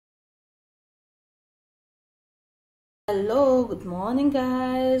Hello, good morning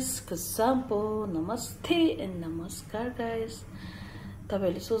guys. Kasampo, namaste and namaskar guys.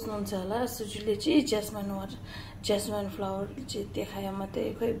 तपाईहरुले सोच्नुहुन्छ होला सुजुले चाहिँ jasmine flower चाहिँ देखायो मात्रै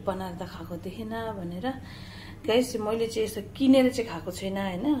खोइ बनाएर त खाएको देखिन भनेर गाइस मैले चाहिँ यसो किनेर चाहिँ खाएको छैन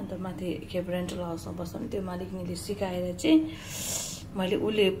हैन अन्त माथि केप रेन्टल हाउसमा बस्नु त्यो मालिकनीले सिकाएर चाहिँ मैले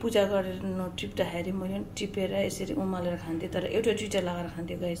उले पूजा गरेर टिप्दाखेरि मैले टिपेर यसरी उमालेर खान्थे तर एउटा दुईटा लगाएर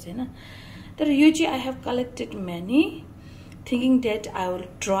खान्थे गाइस हैन तर यो चाहिँ I have collected many thinking that I will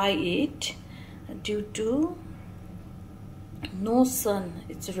try it due to no sun.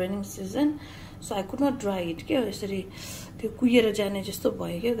 It's a raining season, so I could not dry it. के यसरी त्यो कुहिएर जाने जस्तो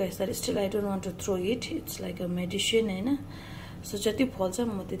भयो के गाइस तर still I don't want to throw it. It's like a medicine हैन सो जति फल्छ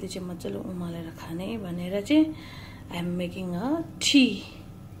म त्यति चाहिँ मज्जाले उमालेर खाने भनेर चाहिँ I am making a tea.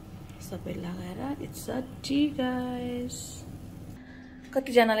 सबै लगाएर it's a tea guys.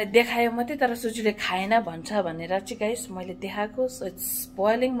 कति जनाले देखायो मात्रै तर सुजुले खाएन भन्छ भनेर चाहिँ गाइस मैले देखाएको so it's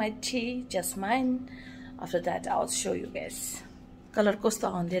boiling my tea jasmine. After that I'll show you guys. Color कस्तो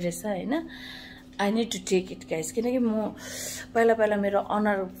आउँदै रहेछ हैन I need to take it guys किनकि म पहिला मेरो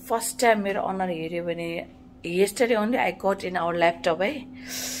अनर फर्स्ट टाइम मेरो अनर हेर्यो भने yesterday only I got in our laptop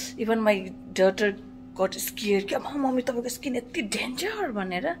even my daughter got scared कि मम्मी तपाईको स्किन यति डेन्जर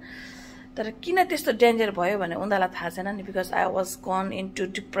भनेर तर किन त्यस्तो डेन्जर भयो भने उनीलाई थाहा छैन नि because I was gone into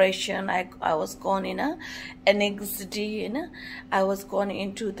depression I was gone in a anxiety Hahn I was gone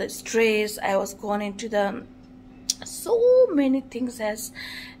into the stress I was gone into the so many things has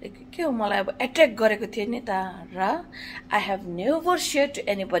के हो मलाई अब अट्याक गरेको थियो नि त र I have never shared to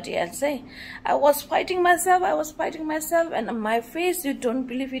anybody else I was fighting myself and my face you don't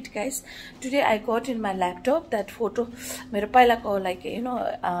believe it guys today I got in my laptop that photo मेरो पहिलाको like you know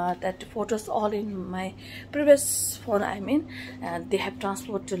that photos all in my previous phone I mean they have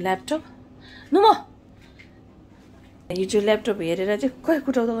transferred to laptop no more यो जो laptop हेरेर चाहिँ खोइ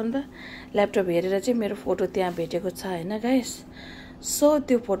कुटाउँदा भन्दा laptop हेरेर चाहिँ मेरो फोटो त्यहाँ भेटेको छ हैन गाइस सो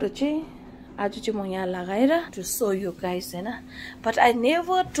त्यो फोटो चाहिँ आज चाहिँ म यहाँ लगाएर to show you guys Hahn but I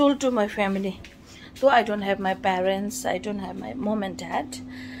never told to my family so I don't have my parents I don't have my mom and dad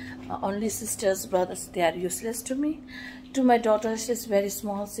only sisters brothers they are useless to me to my daughter she's very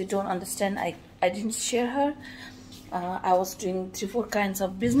small she don't understand I didn't share her I was doing 3-4 kinds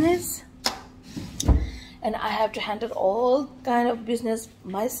of business and I have to handle all kind of business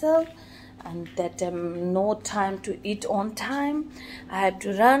myself and that no time to eat on time I have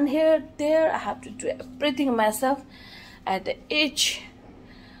to run here there I have to do everything myself at the age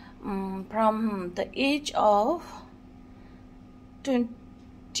from the age of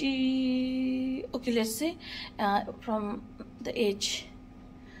 20 okay let's say from the age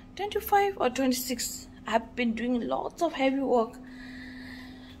 25 or 26 I've been doing lots of heavy work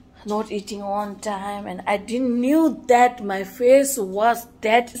not eating on time and I didn't knew that my face was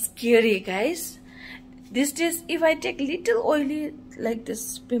that scary guys these days if I take little oily like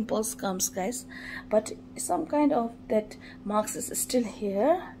this pimples comes guys but some kind of that marks is still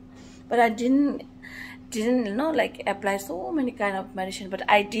here but I didn't you know like apply so many kind of medicine but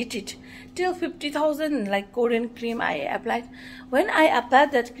I did it till 50,000 like Korean cream I applied when I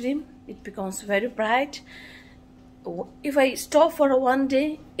applied that cream it becomes very bright if I stop for one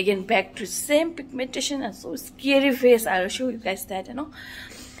day again back to same pigmentation and so scary face I'll show you guys that you know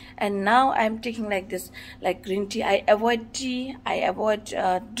and now I'm taking like this like green tea I avoid tea I avoid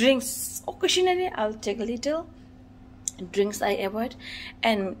drinks occasionally I'll take a little drinks I avoid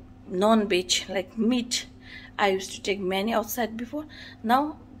and non-veg like meat I used to take many outside before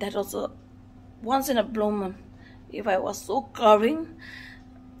now that also once in a blue moon if I was so carving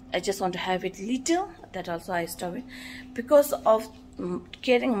I just want to have it little that also I stop it because of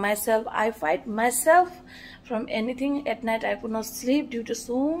caring myself I fight myself from anything at night I could not sleep due to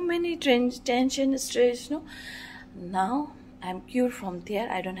so many tension stress you know now I'm cured from there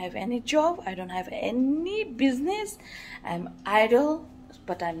I don't have any job I don't have any business I'm idle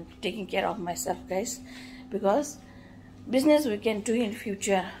but I'm taking care of myself guys because business we can do in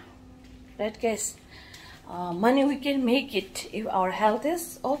future right guys money we can make it if our health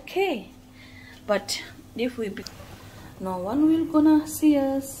is okay but if we no one will gonna see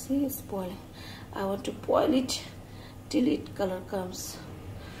us see it's boiling I want to boil it till it color comes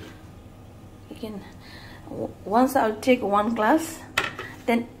again once I'll take one glass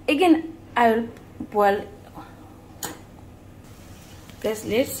then again I will boil guys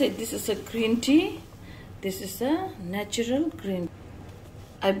let's say this is a green tea this is a natural green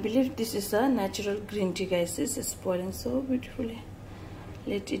I believe this is a natural green tea guys this is boiling so beautifully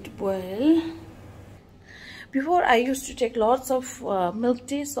let it boil before I used to take lots of milk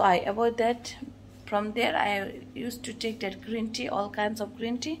tea so I avoid that from there I used to take that green tea, all kinds of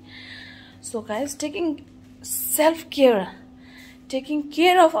green tea. So guys, taking self-care, taking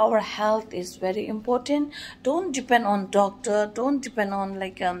care of our health is very important. Don't depend on doctor, don't depend on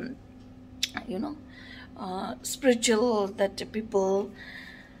like you know, spiritual that people.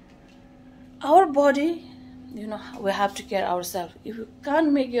 Our body, you know, we have to care ourselves. If you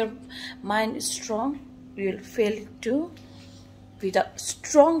can't make your mind strong, you will fail to be the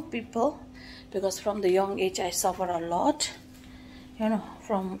strong people. Because from the young age I suffer a lot, you know.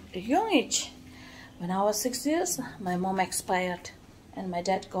 From a young age, when I was 6 years, my mom expired and my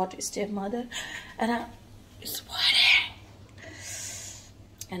dad got a stepmother, and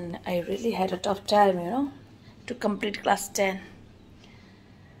I really had a tough time, you know, to complete class 10.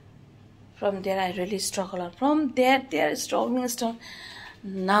 From there I really struggled. From there struggling.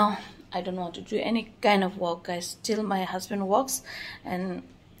 Now I don't want to do any kind of work, guys. Still my husband works and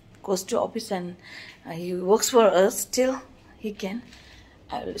goes to office, and he works for us. Still he can.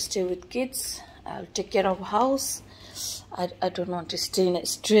 I will stay with kids. I'll take care of house. I don't want to stay in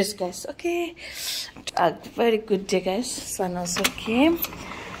stress, guys. Okay, a very good day, guys. Sun also came,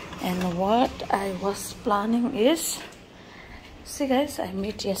 and what I was planning is, see guys, I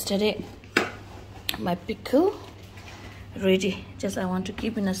made yesterday my pickle ready. Just I want to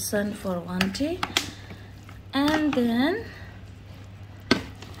keep in the sun for 1 day, and then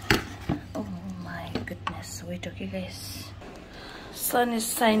oh my goodness, wait, okay guys, sun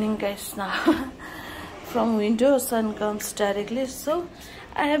is shining, guys, now. From window sun comes directly, so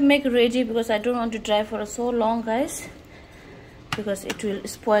I have make ready because I don't want to dry for so long, guys, because it will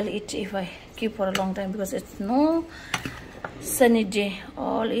spoil it if I keep for a long time, because it's no sunny day,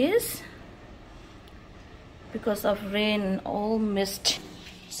 all is because of rain, all mist.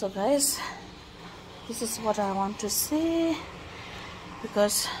 So guys, this is what I want to say,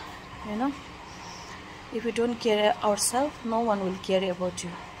 because you know, if we don't care ourselves, no one will care about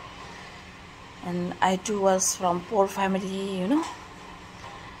you. And I too was from poor family, you know.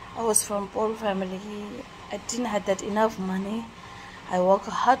 I was from poor family. I didn't have that enough money. I work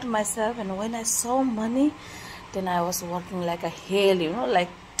hard myself, and when I saw money, then I was working like a hell, you know, like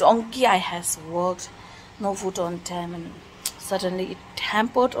donkey. I has worked, no food on time, and suddenly it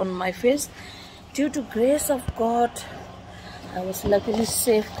hampered on my face. Due to grace of God, I was luckily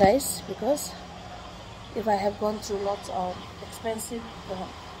safe, guys, because if I have gone through lots of expensive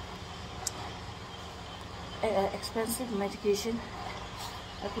medication,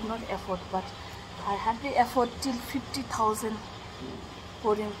 I could not afford, but I hardly afford till 50,000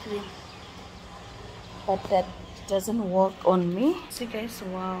 podium cream, but that doesn't work on me. See guys,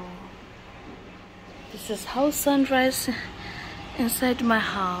 wow, this is how sunrise inside my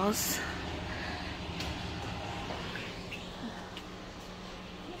house.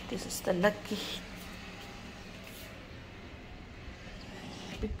 This is the lucky.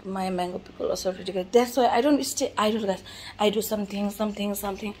 My mango pickle also pretty good. That's why I don't stay idle, guys. I do something,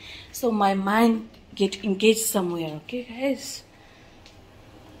 so my mind get engaged somewhere. Okay guys,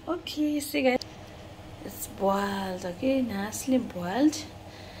 okay, see guys, it's boiled. Okay, nicely boiled.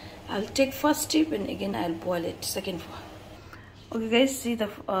 I'll take first tip and again I'll boil it second. Okay guys, see the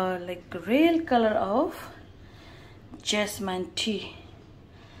like real color of jasmine tea.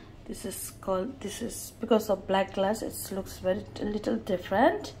 This is called, this is because of black glass, it looks very little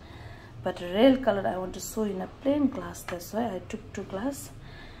different, but real color I want to show in a plain glass. That's why I took 2 glass.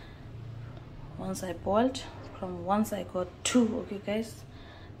 Once I boiled, from once I got 2. Okay guys,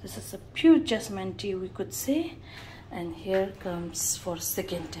 this is a pure jasmine tea, we could say. And here comes for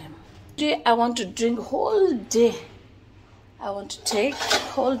second time. Today I want to drink whole day. I want to take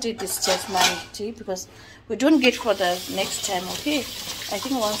whole day this jasmine tea, because we don't get for the next time. Okay, I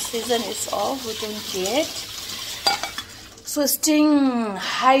think once season is off, we don't get. So staying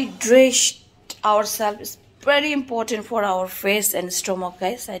hydrated ourselves is very important for our face and stomach,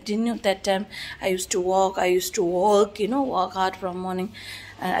 guys. I didn't know that time. I used to work, you know, work hard from morning,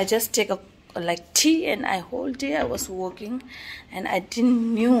 and I just take a like tea, and I whole day I was working, and I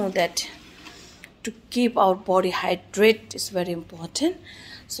didn't knew that to keep our body hydrated is very important.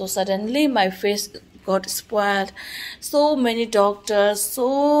 So suddenly my face got spoiled. So many doctors,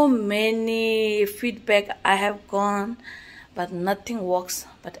 so many feedback I have gone, but nothing works.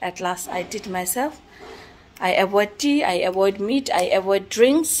 But at last I did myself. I avoid tea, I avoid meat, I avoid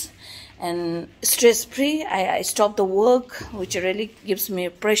drinks, and stress-free. I stop the work, which really gives me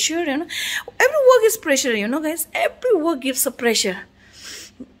pressure, you know. Every work is pressure, you know guys. Every work gives a pressure.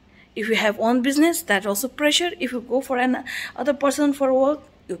 If you have own business, that also pressure. If you go for an other person for work,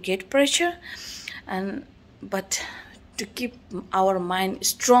 you get pressure. But to keep our mind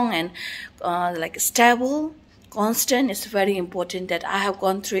strong and like stable, constant is very important. That I have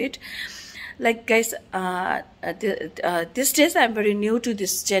gone through it. Like guys, these days I'm very new to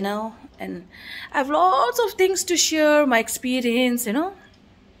this channel and I have lots of things to share, my experience, you know.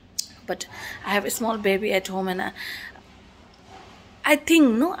 But I have a small baby at home, and I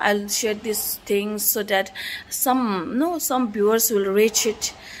think no, I'll share these things so that some viewers will reach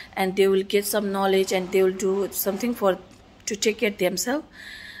it and they will get some knowledge and they will do something to take care of themselves.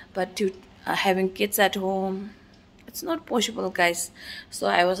 But to having kids at home, it's not possible, guys. So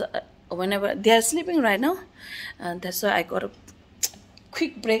I was whenever they are sleeping right now, and that's why I got a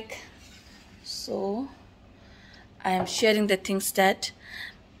quick break. So I am sharing the things that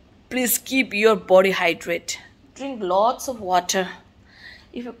please keep your body hydrated. Drink lots of water.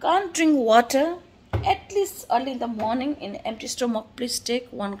 If you can't drink water, at least early in the morning in empty stomach, please take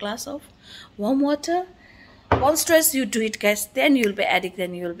 1 glass of warm water. All stress you do it, guys, then you'll be addicted.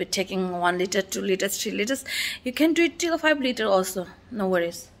 Then you'll be taking 1 liter, 2 liters, 3 liters. You can do it till 5 liters also, no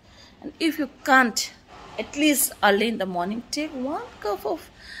worries. And if you can't, at least early in the morning, take 1 cup of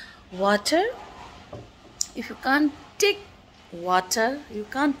water. If you can't take water, you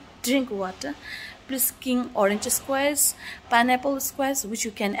can't drink water, please king orange squares, pineapple squares, which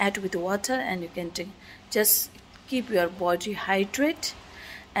you can add with water and you can drink. Just keep your body hydrated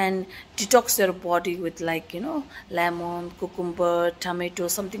and detox your body with, like, you know, lemon, cucumber, tomato,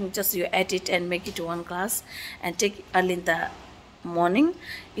 something. Just you add it and make it 1 glass and take early in the morning.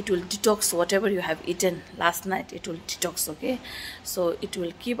 It will detox whatever you have eaten last night. It will detox, okay? So it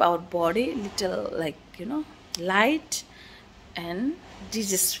will keep our body little, like, you know, light and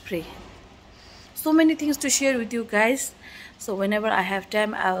disease free. So many things to share with you guys. So whenever I have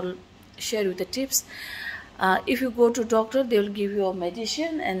time, I will share with the tips. If you go to doctor, they will give you a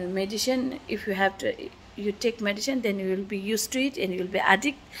medicine, and medicine, if you have to, you take medicine, then you will be used to it and you will be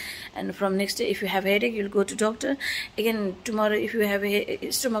addict. And from next day, if you have headache, you'll go to doctor. Again tomorrow, if you have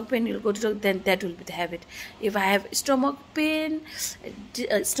a stomach pain, you'll go to doctor. Then that will be the habit. If I have stomach pain,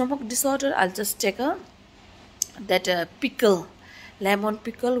 stomach disorder, I'll just take that pickle, lemon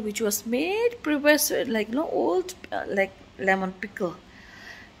pickle, which was made previous, like, no, old like lemon pickle.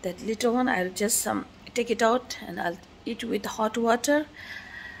 That little one, I'll just take it out and I'll eat with hot water.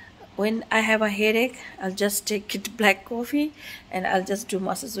 When I have a headache, I'll just take it black coffee and I'll just do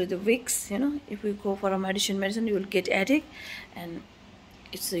massage with the Vicks. You know, if we go for a medicine, you will get headache and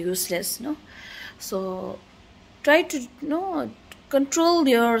it's useless, no. So try to, control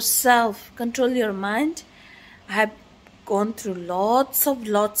yourself, control your mind. I have gone through lots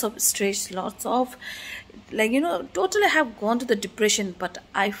of stress, lots of, like, totally have gone to the depression, but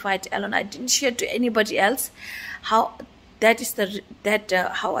I fight alone. I didn't share to anybody else how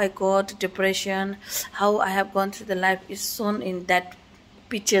how I got depression, how I have gone through the life is shown in that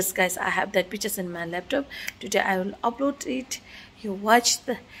pictures, guys. I have that pictures in my laptop. Today I will upload it. You watch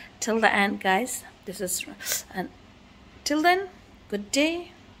till the end, guys. This is, and till then, good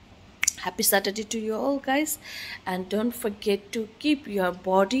day. Happy Saturday to you all, guys, and don't forget to keep your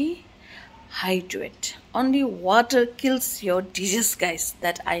body hydrated. Only water kills your disease, guys.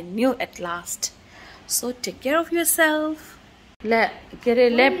 That I knew at last. So take care of yourself. के अरे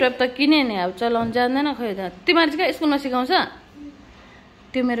laptop त किने नि, अब चलाउन जान्दैन खै त। तिमीहरु चाहिँ स्कुलमा सिकाउँछ?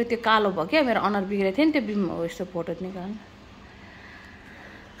 त्यो मेरो त्यो कालो भयो क्या, मेरो अनुहार बिग्रेको थियो नि, त्यो बिम हो यस्तो फोटो निकाल्नु।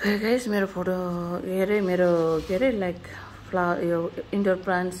 खै गाइस, मेरो फोटो मेरो लाइक फ्लावर, यो इन्डोर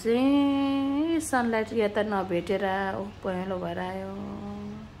प्लान्ट चाहिँ सनलाइट या त नभेटेर पहेँलो भएर आयो।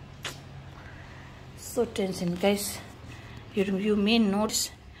 सो टेन्सन गाइस। यु मेन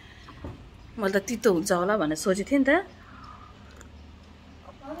नोट्स, मैले त तितो हुन्छ होला भनेर सोचेको थिएँ नि त।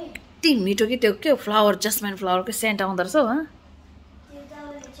 यति मिठो कि त्यो के फ्लावर, जस्मिन फ्लावरको सेन्ट आउँदो रहेछ हौ।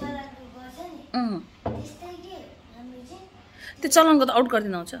 त्यो चलानको त आउट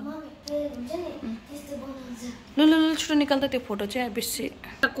गरिदिनु आउँछ। ल छिटो निकाल त त्यो फोटो चाहिँ बेसी।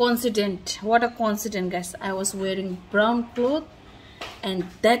 What a coincidence, guys. I was wearing brown cloth and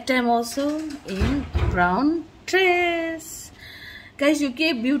that time also in brown dress. Guys, you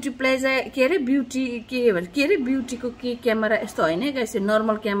के ब्यूटी प्लेजर के अरे ब्यूटी को के क्यामेरा यस्तो हैन गाइस, यो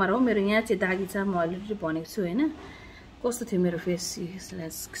नर्मल क्यामेरा हो। मेरो यहाँ चाहिँ दागी छ, म अलरेडी भनेको छु हैन। कस्तो थियो मेरो फेस,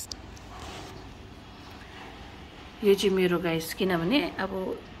 यो चाहिँ मेरो गाइस, किनभने अब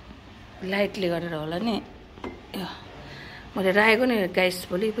लाइटले गरेर होला नि, मैले राखेको नि गाइस।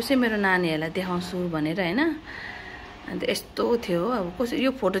 भोलि पछि मेरो नानीहरूलाई देखाउँछु भनेर हैन। अन्त यस्तो थियो। अब कसै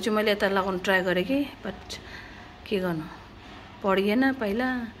यो फोटो चाहिँ मैले यता लगाउन ट्राई गरेँ कि, बट के गर्नु, पढिएन पहिला।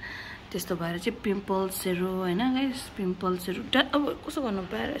 त्यस्तो भएर चाहिँ पिम्पल्सहरू होइन गाइस पिम्पल्सहरू अब कसो गर्नु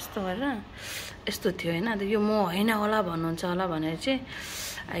पाएर यस्तो गरेर यस्तो थियो होइन अन्त यो म होइन होला भन्नुहुन्छ होला भनेर चाहिँ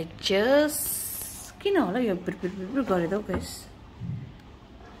आई जस्ट किन होला यो बिरबिर गरिदेऊ गाइस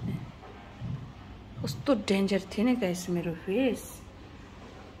कस्तो डेन्जर थियो नि गाइस मेरो फेस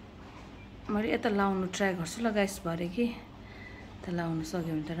मैले यता लाउनु ट्राई गर्छु ल गाइस भरे कि त लाउनु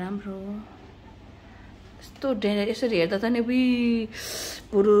सक्यो भने त राम्रो यस्तो डेन्जर यसरी हेर्दा त नि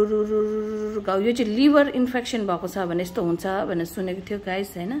पुरुरु गाउँ यो चाहिँ लिभर इन्फेक्सन भएको छ भने यस्तो हुन्छ भनेर सुनेको थियो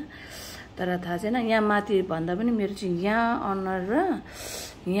गाइस होइन तर थाहा छैन यहाँ माथि भन्दा पनि मेरो चाहिँ यहाँ अनुहार र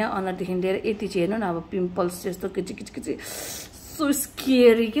यहाँ अनुहारदेखि लिएर यति चाहिँ हेर्नु न अब पिम्पल्स जस्तो किचिकिचिकिचि सो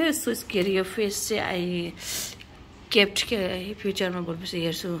स्केरी क्या सो स्केरी यो फेस चाहिँ आई केप्ट के फ्युचरमा भएपछि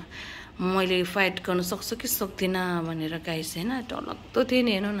हेर्छु मैले फाइट गर्न सक्छु कि सक्दिनँ भनेर गाइस होइन डरलाग्दो थियो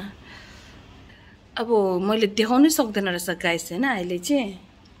नि हेर्नु न अब मैले देखाउनै सक्दैन रहेछ गाइस होइन अहिले चाहिँ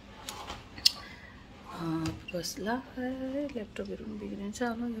बस ल ल्यापटपहरू पनि बिग्रिन्छ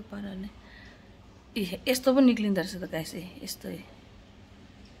अब यो पाराले यस्तो पो निक्लिँदो रहेछ त गाइस यस्तो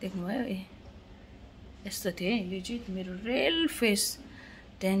देख्नुभयो यस्तो थियो यो चाहिँ मेरो रियल फेस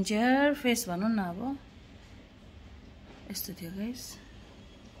डेन्जर फेस भनौँ न अब यस्तो थियो गाइस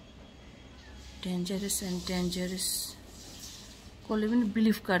डेन्जरस एन्ड डेन्जरस कसले पनि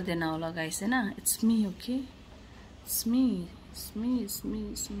बिलिभ गर्दैन होला guys Hahn it's me okay it's me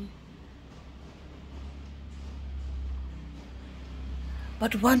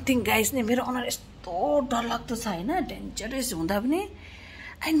but one thing guys नि मेरो अनुहार यस्तो डरलाग्दो छ हैन डेन्जरस हुँदा पनि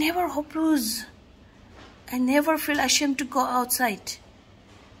I never hopes I never fill ashamed to go outside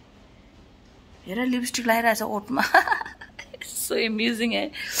hair lipstick लगाइरहेछ ओठमा so एम्युजिङ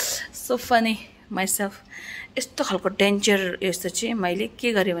so funny myself यस्तो खालको डेन्जर यस्तो चाहिँ मैले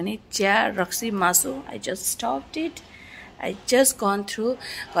के गरेँ भने चिया रक्सी मासु I just stopped it I just gone through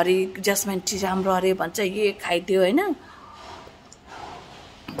घरि जसमा चाहिँ राम्रो अरे भन्छ ये खाइदियो होइन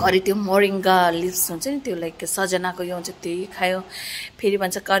घरि त्यो मोरिङ्गा लिभ्स हुन्छ नि त्यो लाइक सजनाको यो हुन्छ त्यही खायो फेरि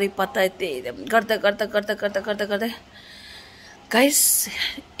भन्छ करी पत्ता त्यही गर्दा गर्दा गर्दा गर्दा गर्दा गर्दा गाइस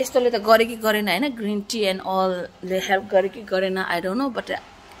यस्तोले त गरे कि गरेन होइन ग्रिन टी एन्ड अलले हेल्प गरे कि गरेन I don't know but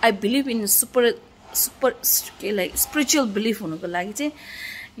I believe in super के लाइक स्पिरिचुअल बिलिफ हुनुको लागि चाहिँ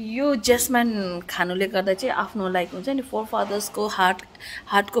यो जस्मिन खानुले गर्दा चाहिँ आफ्नो लाइक हुन्छ नि फोर फादर्सको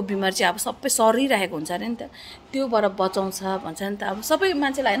हार्टको बिमार चाहिँ अब सबै सरिरहेको हुन्छ अरे नि त त्योबाट बचाउँछ भन्छ नि त अब सबै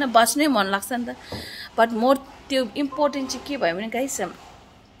मान्छेलाई होइन बच्नै मन लाग्छ नि त बट मोर त्यो इम्पोर्टेन्ट चाहिँ के भयो भने गाइस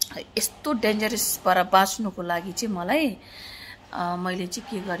यस्तो डेन्जरसबाट बाँच्नुको लागि चाहिँ मलाई मैले चाहिँ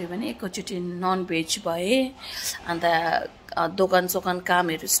के गरेँ भने एकैचोटि नन भेज भएँ अन्त दोकान सोकान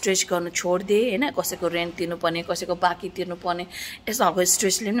कामहरू स्ट्रेच गर्नु छोडिदिएँ होइन कसैको रेन्ट तिर्नुपर्ने कसैको बाँकी तिर्नुपर्ने यस्तो खालको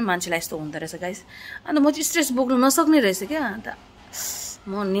स्ट्रेसले पनि मान्छेलाई यस्तो हुँदो रहेछ गाइस अन्त म चाहिँ स्ट्रेस बोक्नु नसक्ने रहेछ क्या अन्त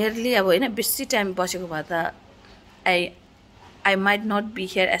म नियरली अब होइन बेसी टाइम बसेको भए त I might not be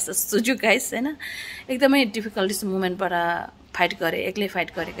here as a Suju guys होइन एकदमै डिफिकल्टिस मुमेन्टबाट फाइट गरेँ एक्लै फाइट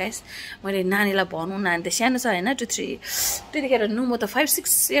गरेँ गाइस मैले नानीलाई भनौँ नानी त सानो छ होइन 2-3 त्यतिखेर नु म त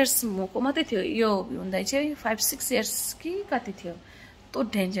 5-6 इयर्स मको मात्रै थियो यो हुँदा चाहिँ 5-6 इयर्स कि कति थियो तो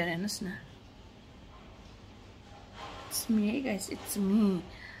डेन्जर हेर्नुहोस् न इट्स मी है गाइस इट्स मी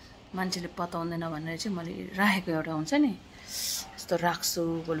मान्छेले पताउँदैन भनेर चाहिँ मैले राखेको एउटा हुन्छ नि यस्तो राख्छु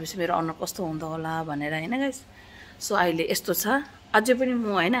भोलिपछि मेरो अनुहार कस्तो हुँदो होला भनेर होइन गाइस सो अहिले यस्तो छ अझै पनि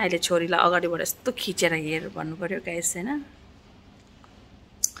म होइन अहिले छोरीलाई अगाडिबाट यस्तो खिचेर हेर भन्नु पर्यो गाइस होइन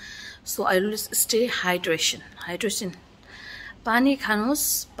सो आई विल स्टे हाइड्रेसन पानी खानुहोस्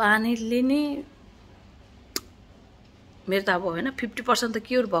पानीले नै मेरो त अब होइन 50% त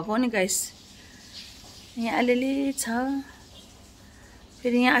क्योर भएको नि गाइस यहाँ अलिअलि छ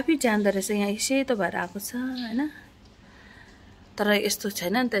फेरि यहाँ आफै जान्दो रहेछ यहाँ सेतो भएर आएको छ होइन तर यस्तो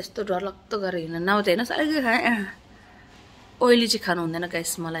छैन नि त यस्तो डरलाग्दो गरेर हिँड्न नआउँदैन अलिकति खाएँ ओइली चाहिँ खानु हुँदैन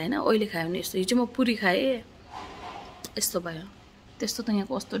गाइस मलाई होइन ओइली खायो भने यस्तो हिजो म पुरी खाएँ यस्तो भयो त्यस्तो त यहाँ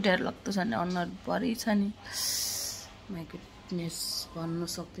कस्तो डर लाग्दो छ नि अनुहारभरि छ नि माई गुडनेस भन्नु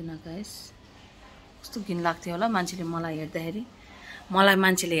सक्दिनँ गाइस कस्तो घिन लाग्थ्यो होला मान्छेले मलाई हेर्दाखेरि मलाई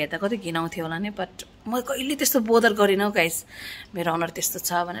मान्छेले हेर्दा कति घिनाउँथ्यो होला नि बट म कहिले त्यस्तो बोदर गरिनँ गाइस मेरो अनुहार त्यस्तो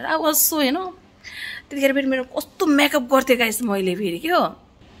छ भनेर अब सो होइन त्यतिखेर फेरि मेरो कस्तो मेकअप गर्थेँ गाइस मैले फेरि के हो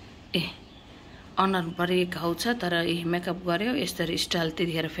अनुहारभरि घाउ छ तर मेकअप गऱ्यो यस्तरी स्टाइल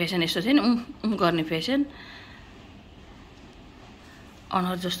त्यतिखेर फेसन यस्तो थियो नि गर्ने फेसन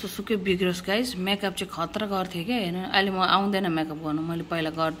अनुहार जस्तो सुकै बिग्रोस् गाइस मेकअप चाहिँ खतरा गर्थेँ क्या हेर्नु अहिले म आउँदैन मेकअप गर्नु मैले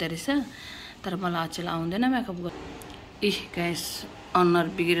पहिला गर्दै रहेछ तर मलाई अचेल आउँदैन मेकअप गर्नु गाइस अनुहार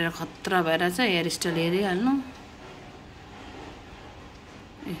बिग्रेर खतरा भएर चाहिँ हेयर स्टाइल हेरिहाल्नु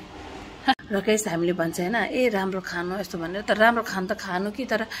र गाइस हामीले भन्छ होइन राम्रो खानु यस्तो भनेर तर राम्रो खानु त खानु कि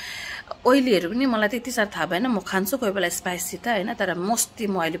तर ओइलीहरू पनि मलाई त्यति साह्रो थाहा भएन म खान्छु कोही बेला स्पाइसी त हैन तर मोस्टली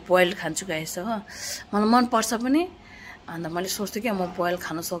म अहिले बोइल्ड खान्छु गाइस हो मलाई मन पर्छ पनि अन्त मैले सोच्थेँ कि म बोइल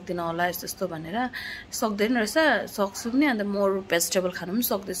खान सक्दिनँ होला यस्तो यस्तो भनेर सक्दैन रहेछ सक्छु पनि अन्त मोर भेजिटेबल खानु पनि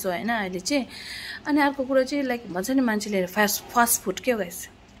सक्दैछु हैन अहिले चाहिँ अनि अर्को कुरा चाहिँ लाइक भन्छ नि मान्छेले फास्ट फुड के हो गाइस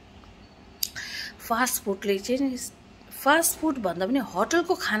फास्ट फुडले चाहिँ फास्ट फुड भन्दा पनि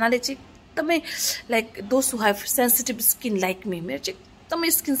होटलको खानाले चाहिँ एकदमै like those who have sensitive skin like me मेरो चाहिँ एकदमै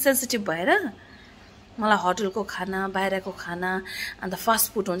स्किन सेन्सिटिभ भएर मलाई होटलको खाना बाहिरको खाना अन्त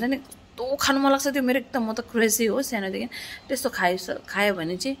फास्ट फुड हुन्छ नि कस्तो खानु मन लाग्छ त्यो मेरो एकदम म त क्रेजी हो सानोदेखि त्यस्तो खायो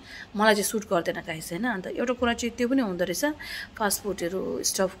भने चाहिँ मलाई चाहिँ सुट गर्दैन गाइस हैन अन्त एउटा कुरा चाहिँ त्यो पनि हुँदो रहेछ फास्ट फुडहरू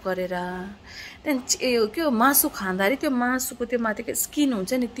स्टफ गरेर त्यहाँदेखि के मासु खाँदाखेरि त्यो मासुको त्यो माथिको स्किन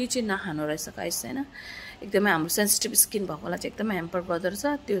हुन्छ नि त्यो चाहिँ नखानु रहेछ गाइस हैन एकदमै हाम्रो सेन्सिटिभ स्किन भएकोलाई चाहिँ एकदमै ह्याम्पर गर्दो रहेछ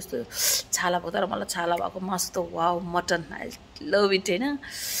त्यो जस्तो छाला भएको तर मलाई छाला भएको मासु त wow mutton I love it हैन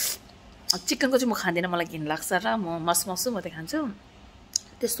चिकनको चाहिँ म खाँदिनँ मलाई घिन लाग्छ र म मासु मात्रै खान्छु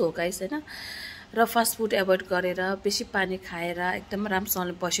त्यस्तो हो गाइस हैन र फास्ट फुड एभोइड गरेर बेसी पानी खाएर एकदम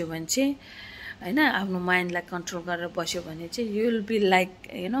राम्रोसँगले बस्यो भने चाहिँ हैन आफ्नो माइन्डलाई कन्ट्रोल गरेर बस्यो भने चाहिँ you will be like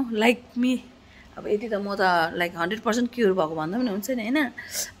you know like me अब यति त म त लाइक 100% क्योर भएको भन्दा पनि हुन्छ नि हैन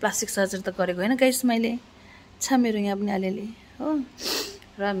प्लास्टिक सर्जरी त गरेको हैन गाइस मैले छ मेरो यहाँ पनि अलिअलि हो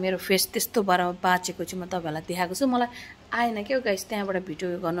र मेरो फेस त्यस्तो बाँचेको चाहिँ म तपाईँहरूलाई देखाएको छु मलाई आएन क्या गाइस त्यहाँबाट भिडियो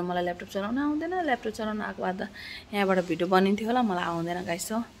गर्नु मलाई ल्यापटप चलाउन आउँदैन ल्यापटप चलाउन आएको बाद यहाँबाट भिडियो बनिन्थ्यो होला मलाई आउँदैन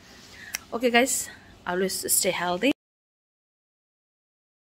गाइस हो okay guys always stay healthy